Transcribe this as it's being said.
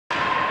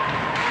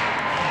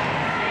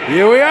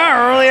Here we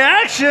are, early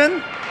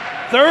action,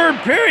 third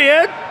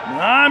period.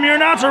 I'm your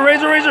announcer,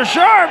 Razor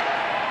Sharp.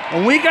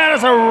 And we got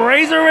us a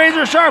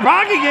Razor Sharp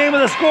hockey game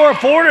with a score of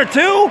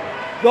 4-2.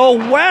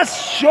 The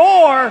West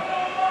Shore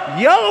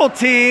yellow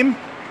team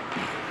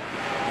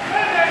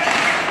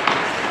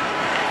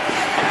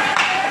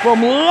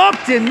from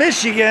Lupton,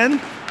 Michigan,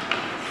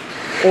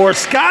 or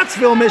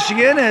Scottsville,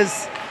 Michigan,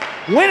 is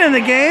winning the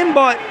game,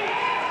 but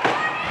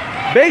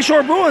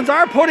Bayshore Bruins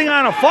are putting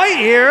on a fight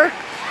here.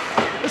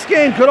 This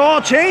game could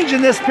all change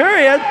in this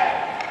period.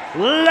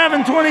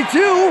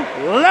 11:22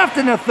 left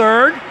in the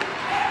third.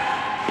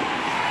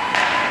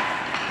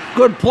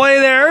 Good play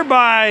there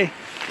by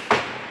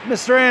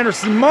Mr.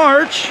 Anderson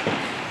March.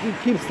 He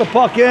keeps the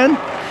puck in.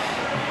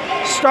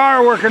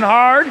 Star working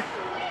hard.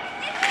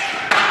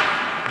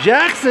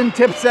 Jackson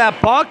tips that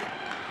puck.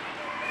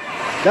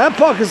 That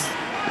puck is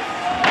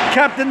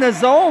kept in the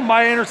zone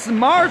by Anderson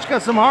March.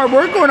 Got some hard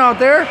work going out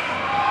there.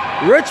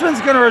 Richmond's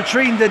going to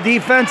retreat into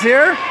defense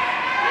here.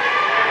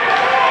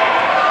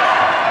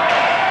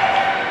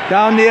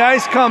 Down the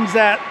ice comes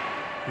that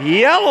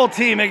yellow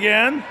team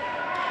again.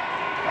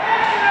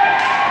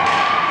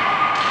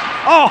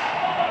 Oh,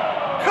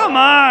 come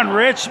on,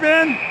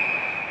 Richmond.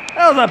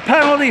 That was a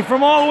penalty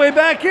from all the way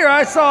back here.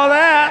 I saw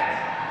that.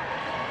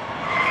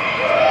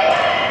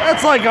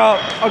 That's like a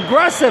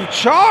aggressive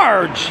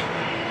charge.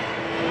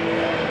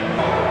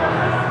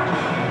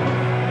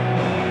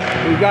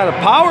 We got a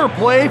power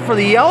play for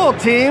the yellow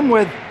team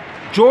with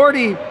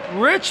Jordy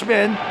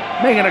Richmond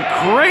making a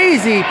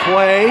crazy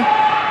play.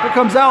 Here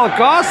comes Alec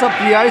Goss up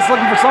the ice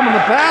looking for someone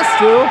to pass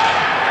to.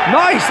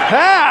 Nice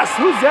pass.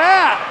 Who's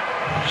that?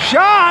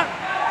 Shot.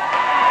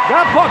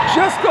 That puck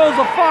just goes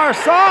the far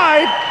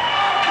side.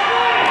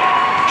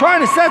 Trying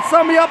to set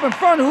somebody up in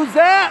front. Who's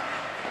that?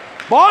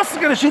 Boss is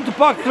going to shoot the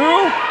puck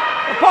through.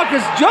 The puck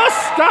is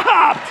just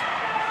stopped.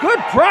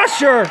 Good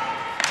pressure.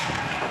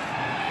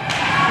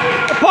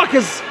 The puck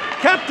is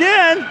kept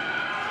in.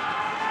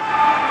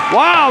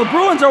 Wow, the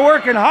Bruins are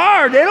working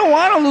hard. They don't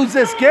want to lose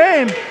this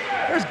game.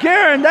 There's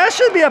Guerin. That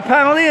should be a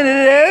penalty, and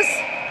it is.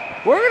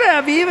 We're going to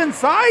have even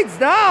sides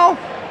now.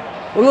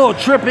 A little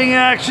tripping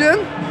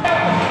action.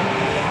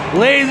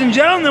 Ladies and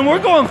gentlemen,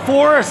 we're going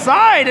 4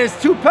 aside as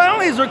 2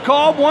 penalties are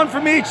called, 1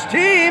 from each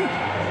team.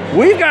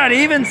 We've got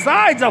even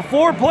sides of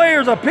 4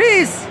 players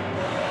apiece.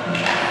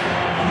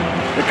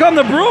 Here come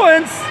the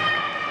Bruins.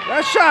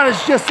 That shot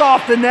is just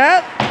off the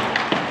net.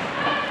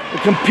 The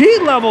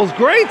compete level is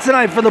great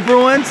tonight for the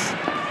Bruins.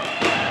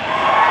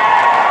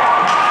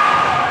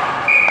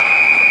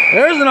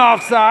 There's an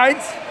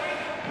offsides.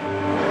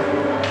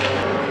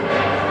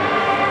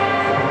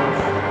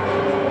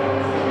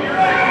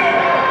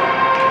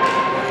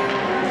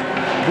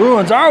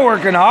 Bruins are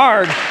working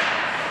hard.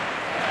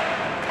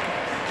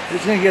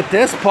 Who's going to get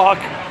this puck?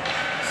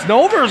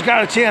 Snover's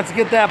got a chance to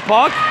get that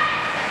puck.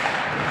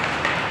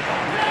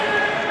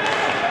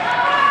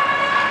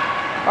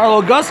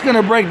 Arlo Gus going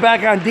to break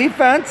back on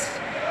defense.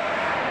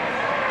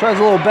 Tries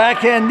a little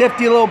backhand,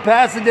 nifty little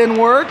pass. It didn't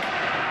work.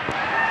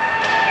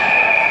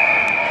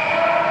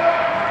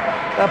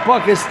 That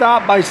puck is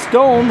stopped by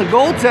Stone, the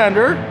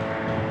goaltender.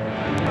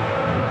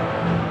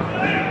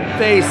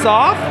 Face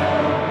off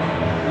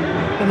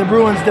in the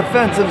Bruins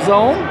defensive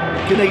zone.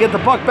 Can they get the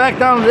puck back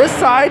down to this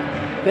side?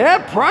 They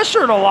have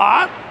pressured a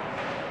lot.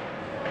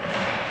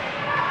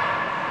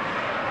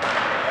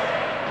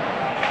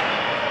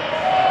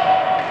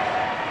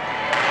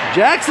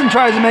 Jackson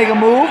tries to make a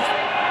move.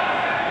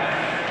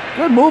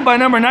 Good move by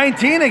number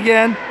 19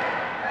 again.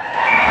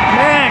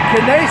 Man,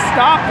 can they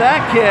stop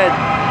that kid?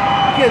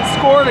 Kid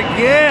scored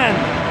again.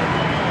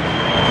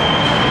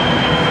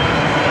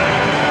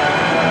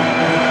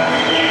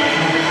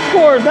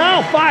 Score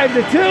now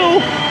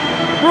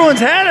 5-2. Bruins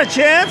had a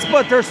chance,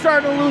 but they're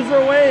starting to lose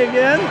their way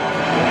again.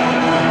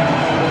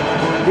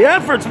 The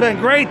effort's been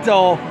great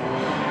though.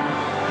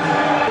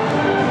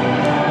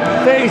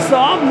 Face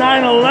off,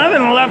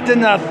 9-11 left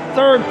in the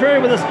third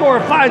period with a score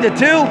of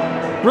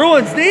 5-2.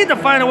 Bruins need to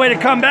find a way to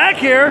come back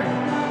here.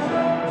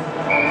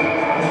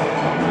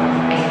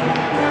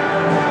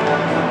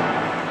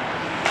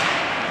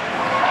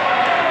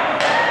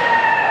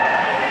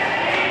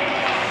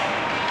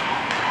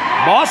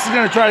 Boss is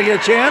going to try to get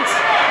a chance.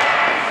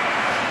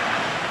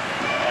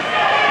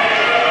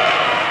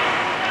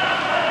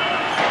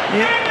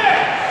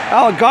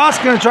 Alec Goss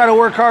going to try to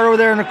work hard over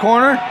there in the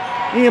corner.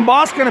 Ian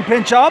Boss going to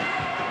pinch up.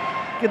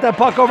 Get that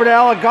puck over to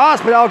Alec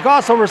Goss, but Alec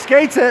Goss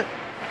overskates it.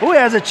 Ooh, he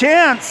has a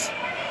chance.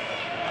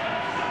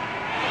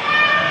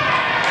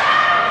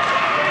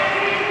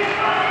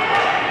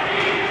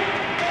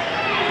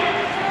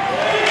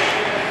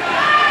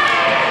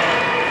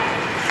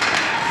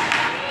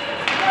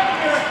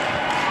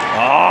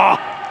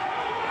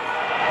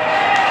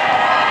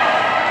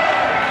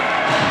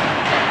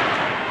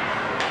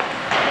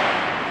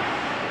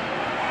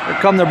 Here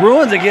come the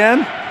Bruins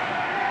again.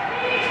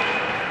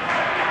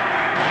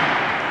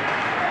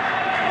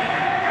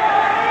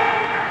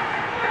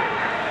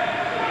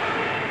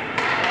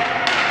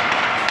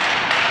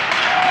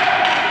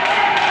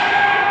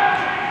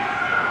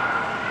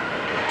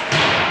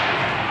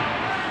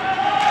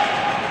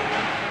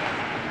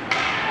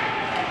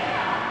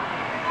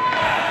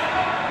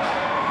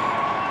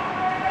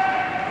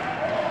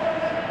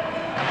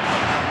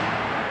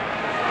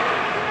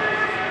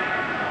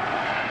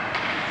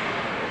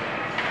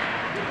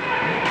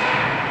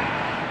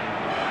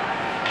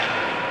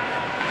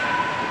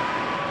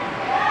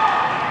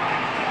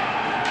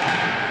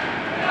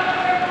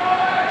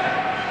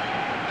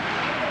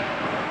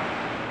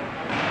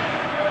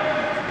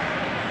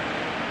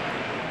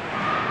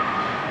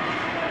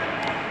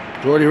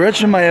 Jordy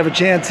Richmond might have a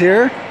chance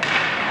here.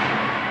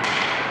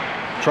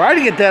 Tried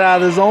to get that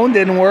out of the zone,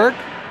 didn't work.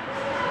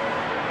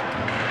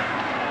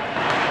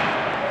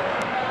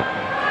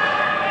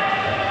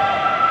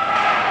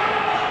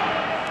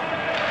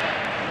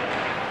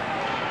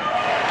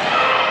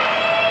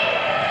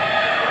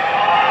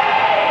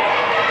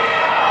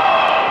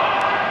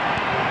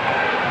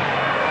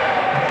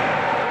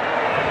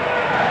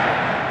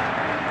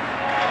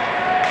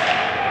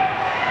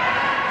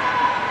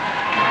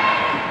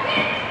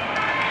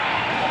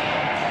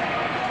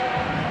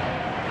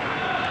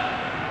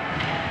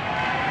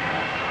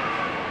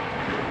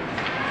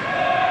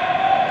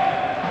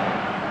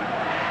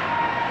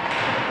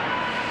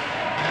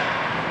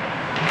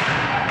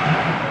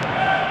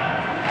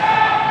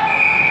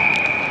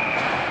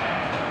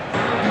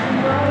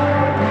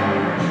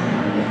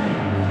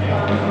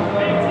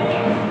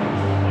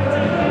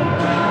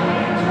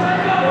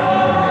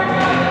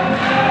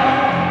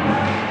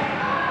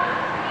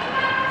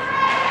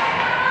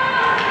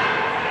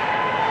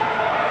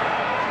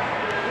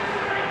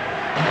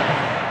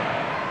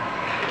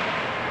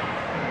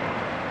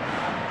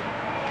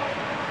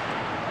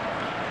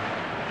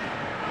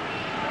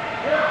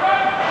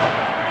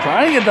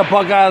 Trying to get the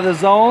puck out of the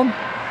zone.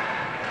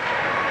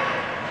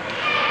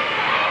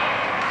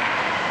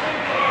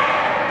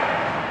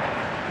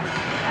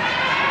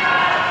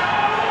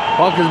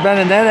 Puck has been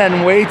in that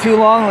end way too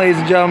long, ladies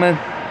and gentlemen.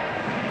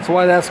 That's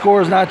why that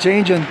score is not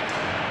changing.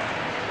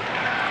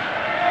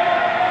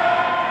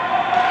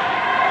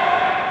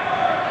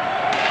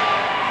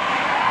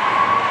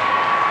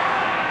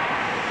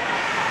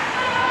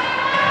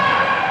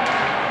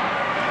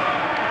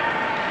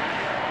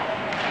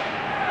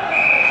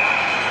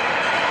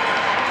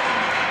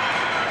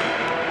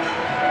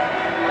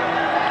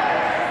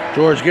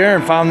 George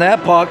Guerin found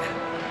that puck.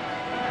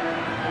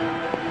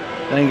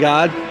 Thank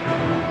God.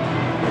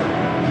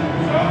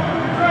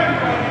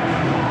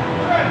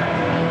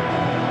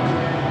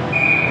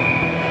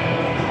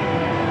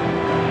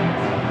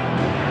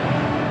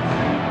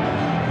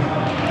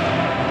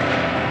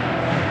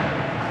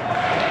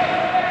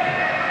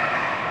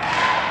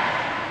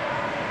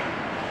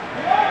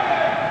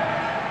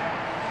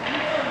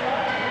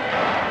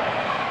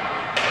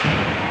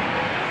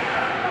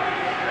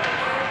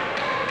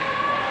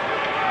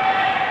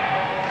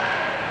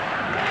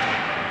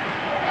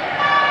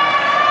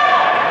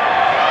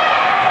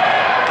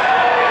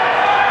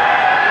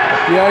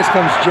 The ice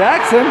comes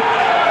Jackson.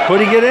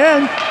 Could he get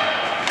in?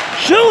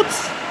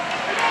 Shoots!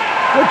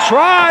 Good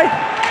try.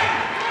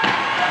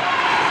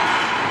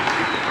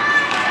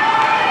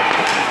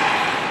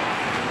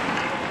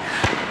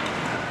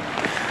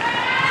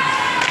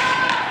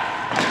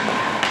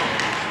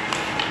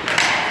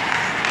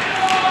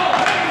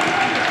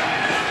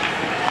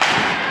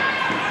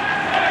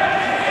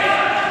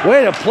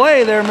 Way to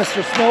play there,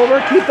 Mr.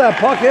 Snover. Keep that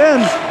puck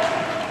in.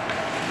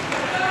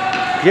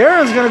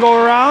 Guerin's going to go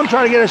around,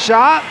 try to get a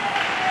shot.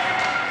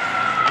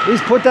 At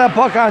least put that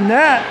puck on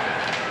net.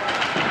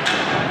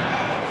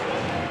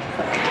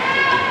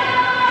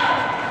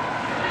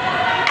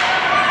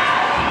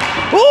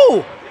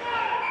 Ooh!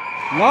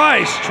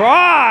 Nice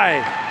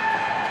try.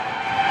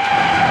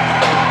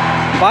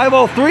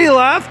 5:03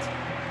 left.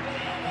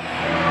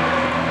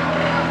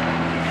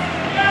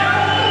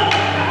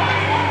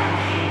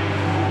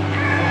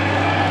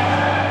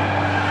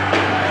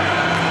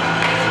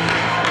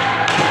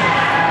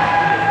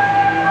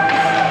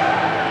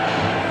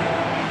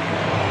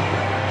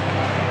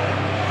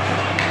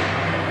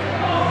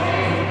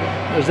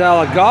 There's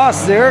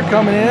Alagoss there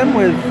coming in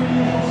with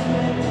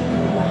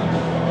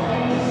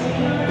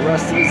the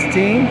rest of his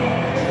team.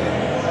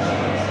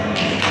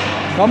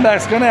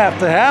 Comeback's gonna have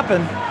to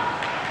happen.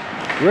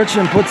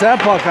 Richmond puts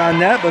that puck on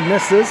net but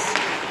misses.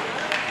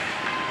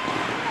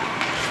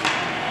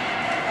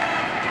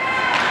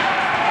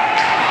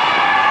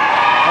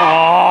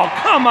 Oh,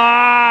 come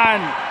on!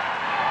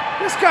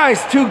 This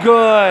guy's too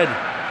good.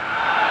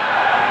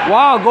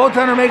 Wow,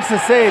 goaltender makes the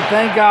save,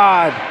 thank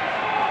God.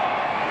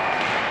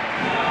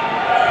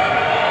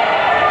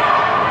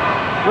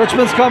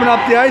 Richmond's coming up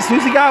the ice.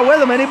 Who's he got with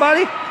him?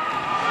 Anybody?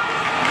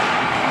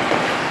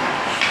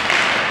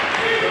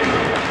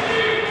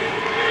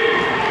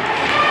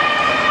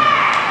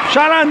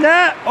 Shot on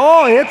net.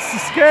 Oh, hits the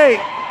skate.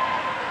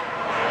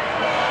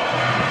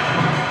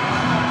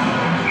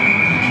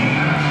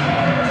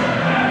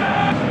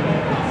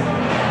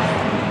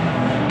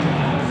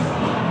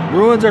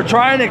 Bruins are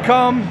trying to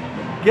come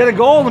get a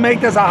goal to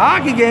make this a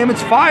hockey game.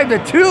 It's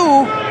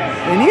 5-2.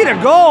 They need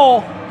a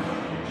goal.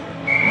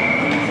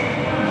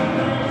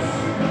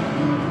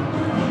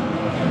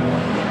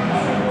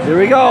 Here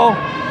we go.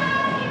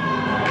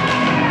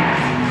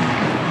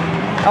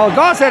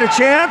 Alagoss had a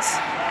chance.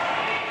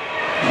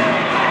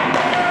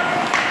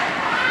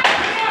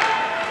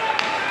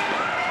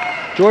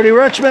 Jordy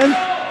Richmond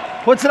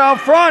puts it out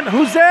front.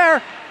 Who's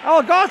there?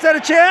 Alagoss had a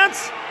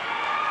chance.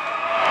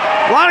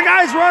 A lot of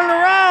guys running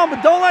around,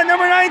 but don't let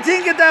number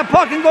 19 get that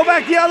puck and go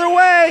back the other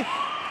way.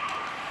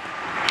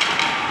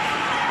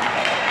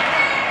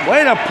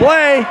 Way to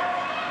play.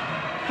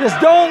 Just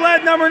don't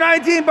let number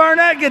 19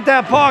 Barnett get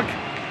that puck.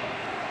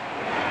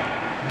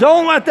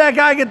 Don't let that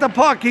guy get the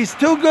puck. He's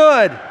too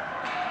good.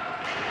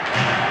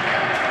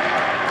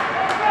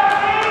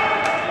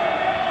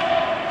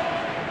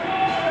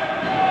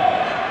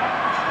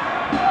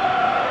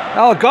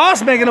 Now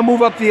Goss making a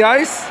move up the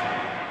ice.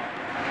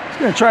 He's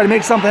going to try to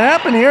make something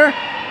happen here.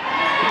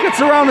 He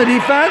gets around the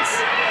defense.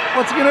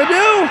 What's he going to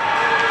do?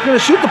 He's going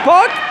to shoot the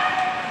puck.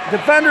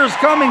 Defenders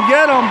come and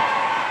get him.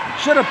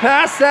 Should have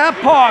passed that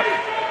puck.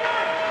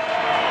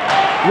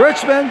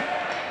 Richmond.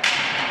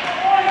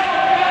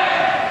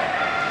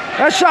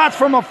 That shot's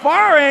from a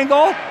far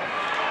angle.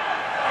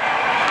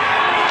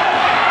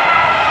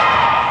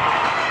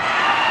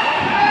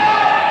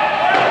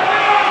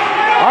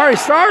 All right,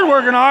 started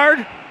working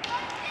hard.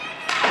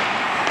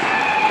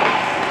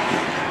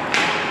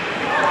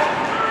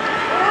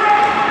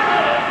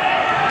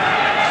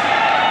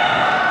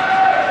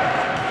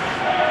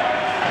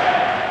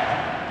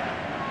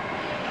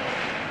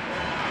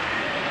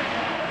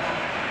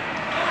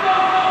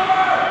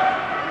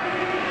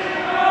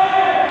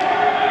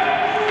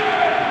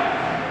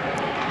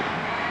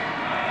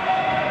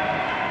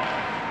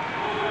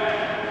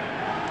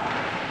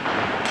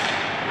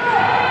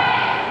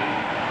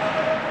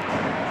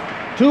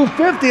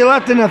 .250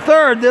 left in the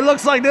third. It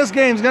looks like this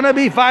game's gonna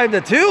be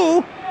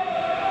 5-2.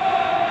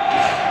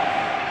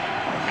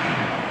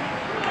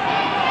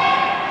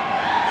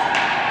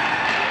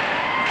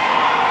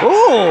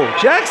 Ooh,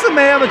 Jackson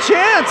may have a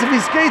chance if he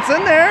skates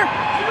in there.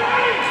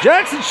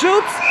 Jackson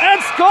shoots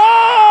and scores!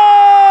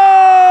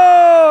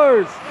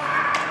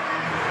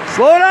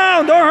 Slow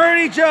down, don't hurt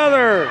each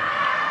other.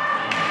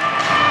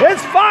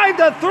 It's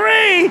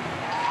 5-3.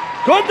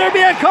 Could there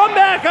be a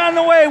comeback on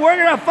the way? We're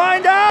gonna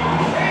find out.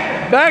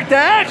 Back to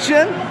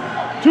action.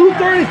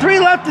 2:33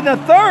 left in the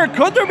third.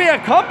 Could there be a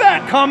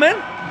comeback coming?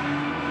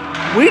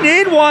 We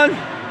need one.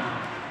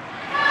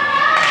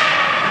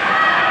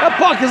 That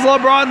puck is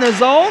brought in the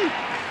zone.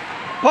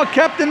 Puck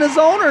kept in the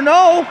zone or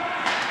no?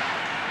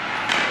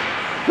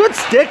 Good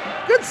stick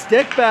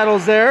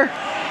battles there.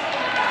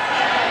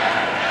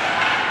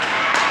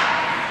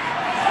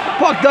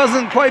 Puck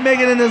doesn't quite make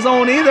it in the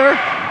zone either.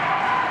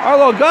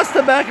 Arlo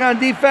Augusta back on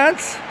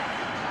defense.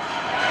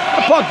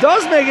 The puck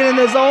does make it in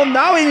the zone.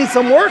 Now he needs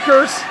some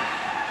workers.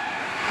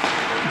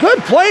 Good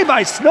play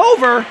by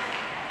Snover.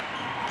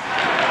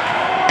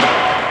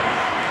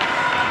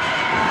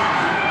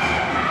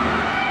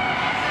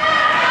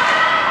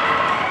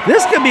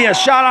 This could be a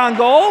shot on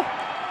goal.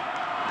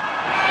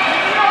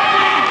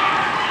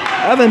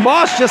 Evan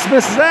Bosch just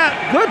misses that.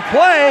 Good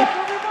play.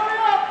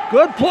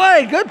 Good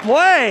play. Good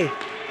play.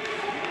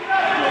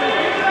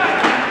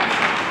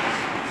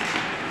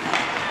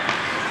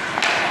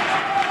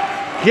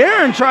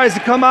 Guerin tries to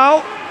come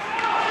out.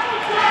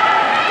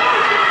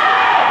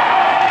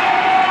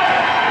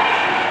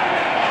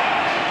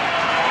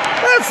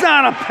 That's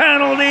not a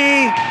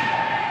penalty.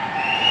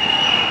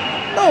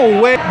 No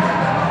way.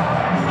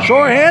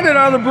 Short-handed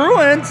are the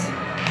Bruins.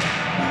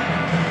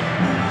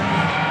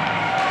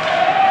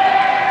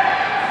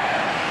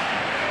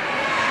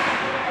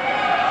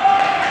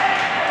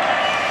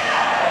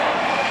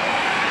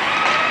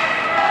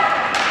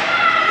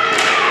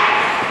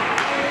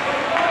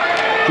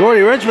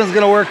 Jordy Richmond's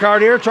going to work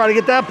hard here, try to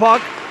get that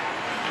puck.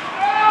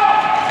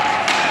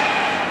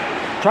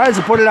 Tries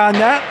to put it on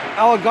net.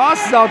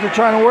 Goss is out there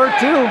trying to work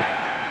too.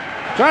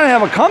 Trying to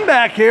have a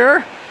comeback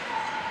here.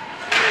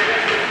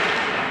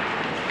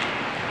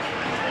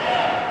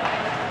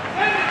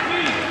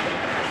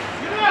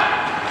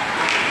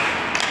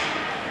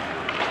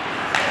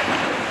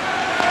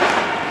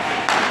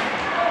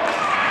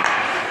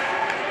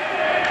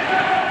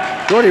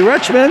 Jordy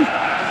Richmond.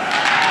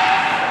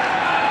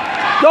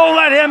 Don't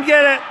let him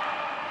get it.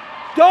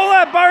 Don't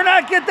let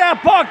Barnett get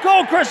that puck.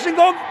 Go, Christian.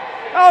 Go.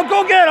 Oh,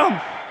 go get him.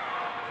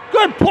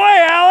 Good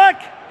play, Alec.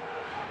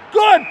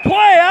 Good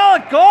play,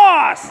 Alec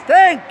Goss.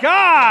 Thank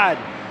God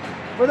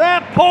for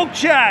that poke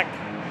check.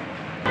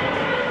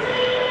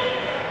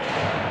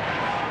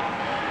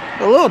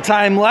 A little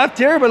time left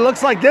here, but it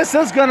looks like this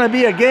is going to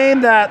be a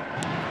game that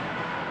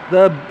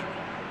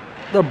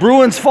the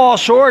Bruins fall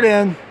short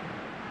in.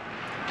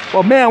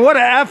 Well, man, what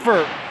an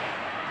effort.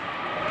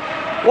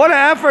 What an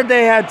effort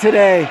they had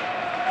today.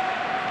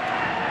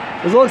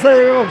 It looks like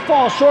they're going to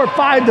fall short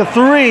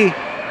 5-3.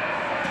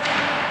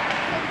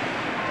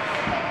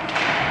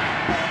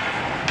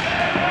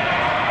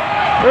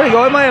 There you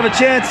go. He might have a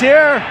chance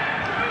here.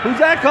 Who's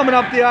that coming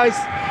up the ice?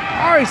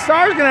 Ari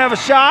Starr's going to have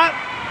a shot.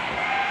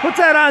 Puts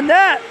that on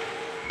net.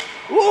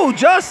 Ooh,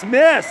 just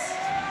missed.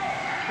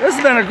 This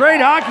has been a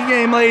great hockey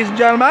game, ladies and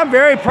gentlemen. I'm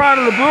very proud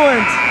of the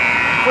Bruins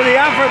for the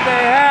effort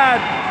they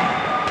had.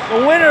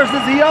 The winners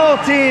is the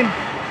yellow team.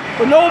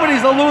 But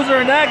nobody's a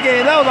loser in that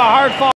game. That was a hard fought.